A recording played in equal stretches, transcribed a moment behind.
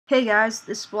Hey guys,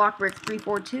 this is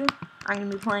Blockbreaker342. I'm going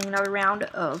to be playing another round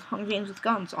of Hunger Games with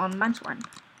Guns on Mineswein.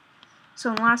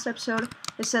 So in the last episode,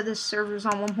 I said this server is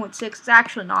on 1.6. It's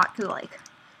actually not, because like,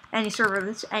 any server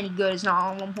that's any good is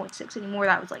not on 1.6 anymore.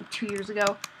 That was like 2 years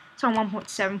ago. It's on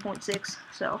 1.7.6,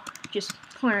 so just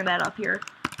clearing that up here.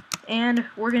 And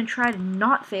we're going to try to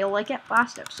not fail like at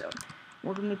last episode.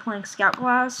 We're going to be playing Scout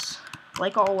Class,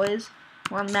 like always.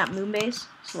 We're on the map Moonbase,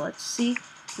 so let's see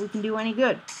if we can do any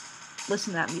good.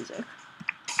 Listen to that music.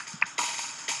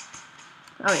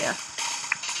 Oh yeah.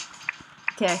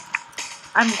 Okay.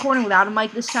 I'm recording without a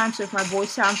mic this time, so if my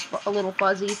voice sounds a little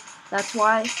fuzzy, that's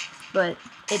why. But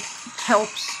it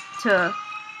helps to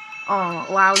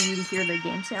allow you to hear the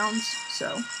game sounds.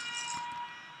 So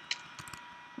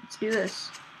let's do this.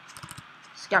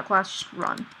 Scout Class, just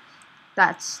run.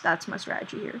 That's my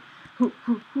strategy here.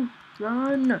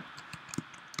 Run.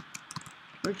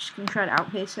 We're just gonna try to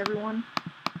outpace everyone,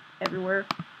 everywhere.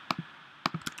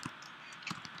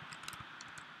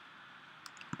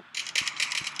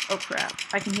 Oh crap,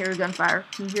 I can hear a gunfire.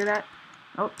 Can you hear that?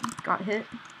 Oh, got hit.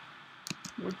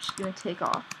 We're just gonna take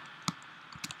off.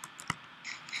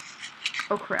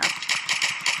 Oh crap.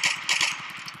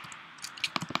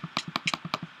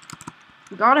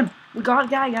 We got him! We got a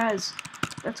guy, guys!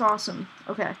 That's awesome.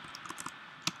 Okay.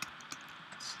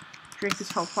 Let's drink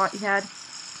this health pot he had,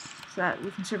 so that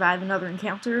we can survive another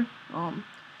encounter.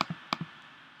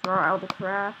 Throw out the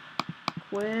crap.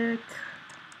 Quick.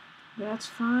 That's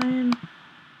fine.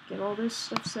 Get all this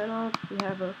stuff set up. We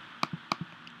have a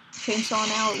chainsaw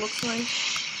now, it looks like.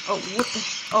 Oh, what the?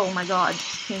 Oh my god.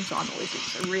 Chainsaw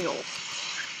noises are real.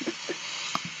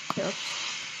 Okay.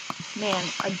 Man,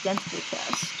 identical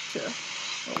test to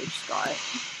what we just got.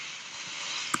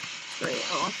 Great.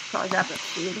 Oh, I should probably grab that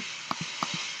food.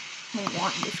 I don't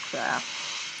want this crap.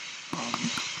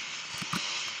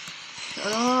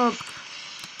 Shut up.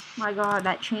 My god,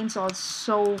 that chainsaw is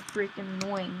so freaking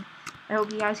annoying. I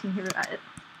hope you guys can hear that.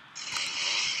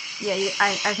 Yeah,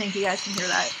 I think you guys can hear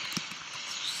that.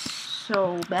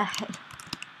 So bad.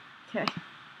 Okay.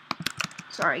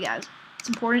 Sorry, guys. It's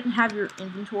important to have your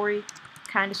inventory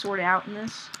kind of sorted out in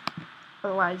this.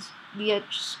 Otherwise, you get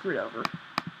screwed over.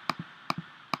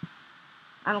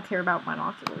 I don't care about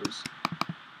binoculars.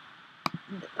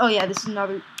 Oh yeah, this is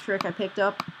another trick I picked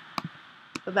up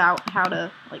about how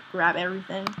to, like, grab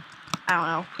everything. I don't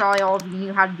know. Probably all of you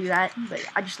knew how to do that, but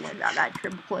I just learned about that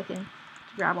triple clicking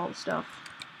to grab all the stuff.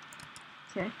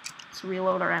 Okay, let's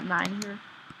reload our M9 here.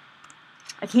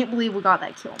 I can't believe we got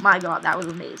that kill. My god, that was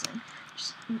amazing.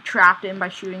 Just trapped him by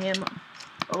shooting him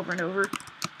over and over.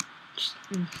 Just,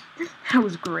 that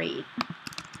was great.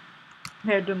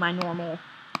 Compared to my normal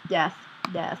death,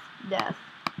 death, death,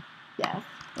 death,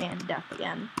 and death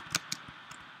again.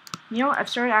 You know, I've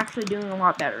started actually doing a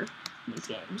lot better in these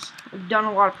games. I've done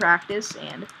a lot of practice,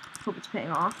 and hope it's paying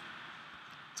off.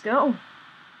 Let's go.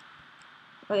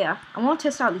 Oh yeah, I want to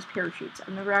test out these parachutes.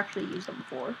 I've never actually used them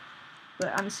before,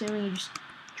 but I'm assuming you just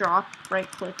drop,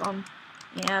 right-click on,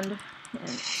 and it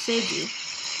saves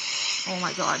you. Oh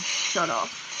my god, shut up.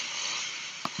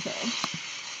 Okay.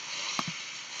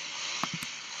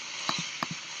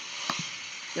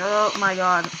 Oh my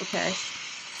god, okay.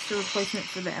 It's the replacement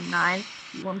for the M9,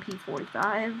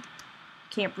 P1P45.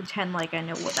 Can't pretend like I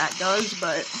know what that does,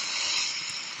 but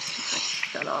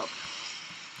shut up.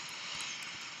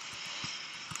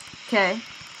 Okay,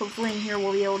 hopefully in here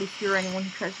we'll be able to hear anyone who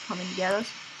tries to come in to get us.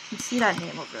 You can see that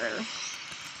name over there.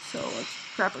 So let's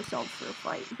prep ourselves for a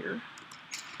fight here.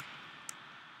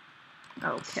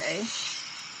 Okay.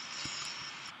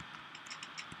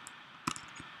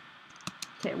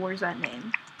 Okay, where's that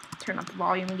name? Turn up the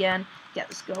volume again. Get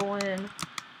this going.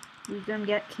 We're gonna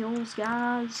get kills,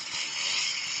 guys.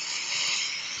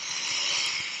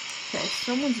 Okay,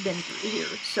 someone's been through here,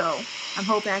 so I'm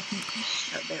hoping I can...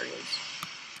 Oh, there he is.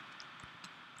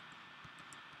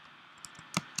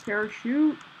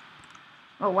 Parachute.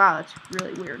 Oh wow, that's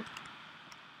really weird.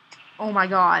 Oh my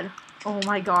god. Oh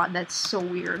my god, that's so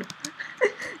weird.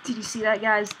 Did you see that,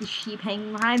 guys? The sheep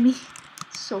hanging behind me?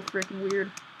 It's so freaking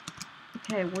weird.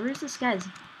 Okay, where is this guy?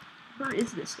 Where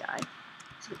is this guy?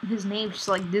 His name's just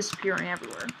like disappearing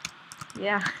everywhere.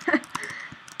 Yeah.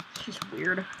 It's just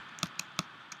weird.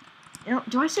 You know,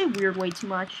 do I say weird way too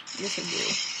much? Yes, I do.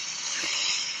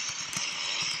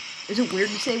 Is it weird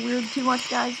to say weird too much,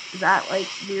 guys? Is that, like,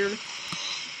 weird?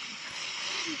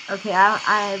 Okay,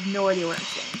 I have no idea what I'm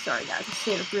saying. Sorry, guys. I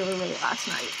stayed up really late last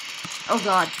night. Oh,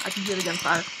 god. I can hear the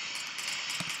gunfire.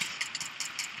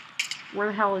 Where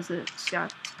the hell is it,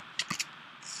 Scott?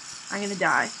 I'm gonna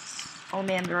die. Oh,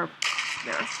 man, they're up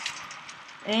there.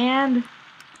 And...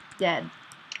 dead.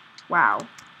 Wow.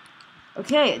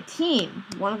 Okay, a team.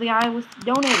 One of the guy with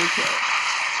donator kit.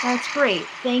 That's great.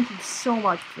 Thank you so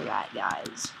much for that,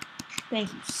 guys.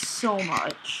 Thank you so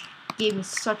much. Gave me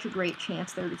such a great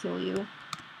chance there to kill you.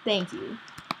 Thank you.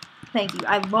 Thank you.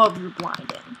 I love your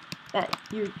blinding.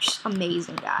 You're just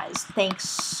amazing, guys. Thanks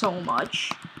so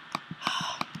much.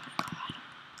 Oh my god.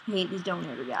 I hate these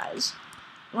donator guys.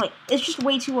 Like, it's just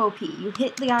way too OP. You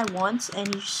hit the guy once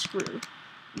and you're screwed.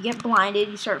 You get blinded,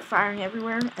 you start firing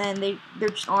everywhere, and they're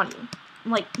just on you.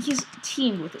 Like, he's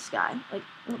teamed with this guy. Like,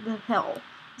 what the hell?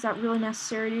 Is that really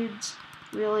necessary, dudes?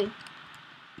 Really?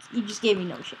 You just gave me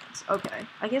no chance. Okay.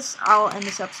 I guess I'll end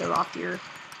this episode off here.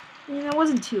 I mean, that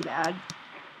wasn't too bad.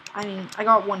 I mean, I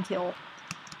got 1 kill.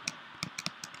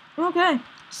 Okay.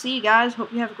 See you guys.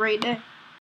 Hope you have a great day.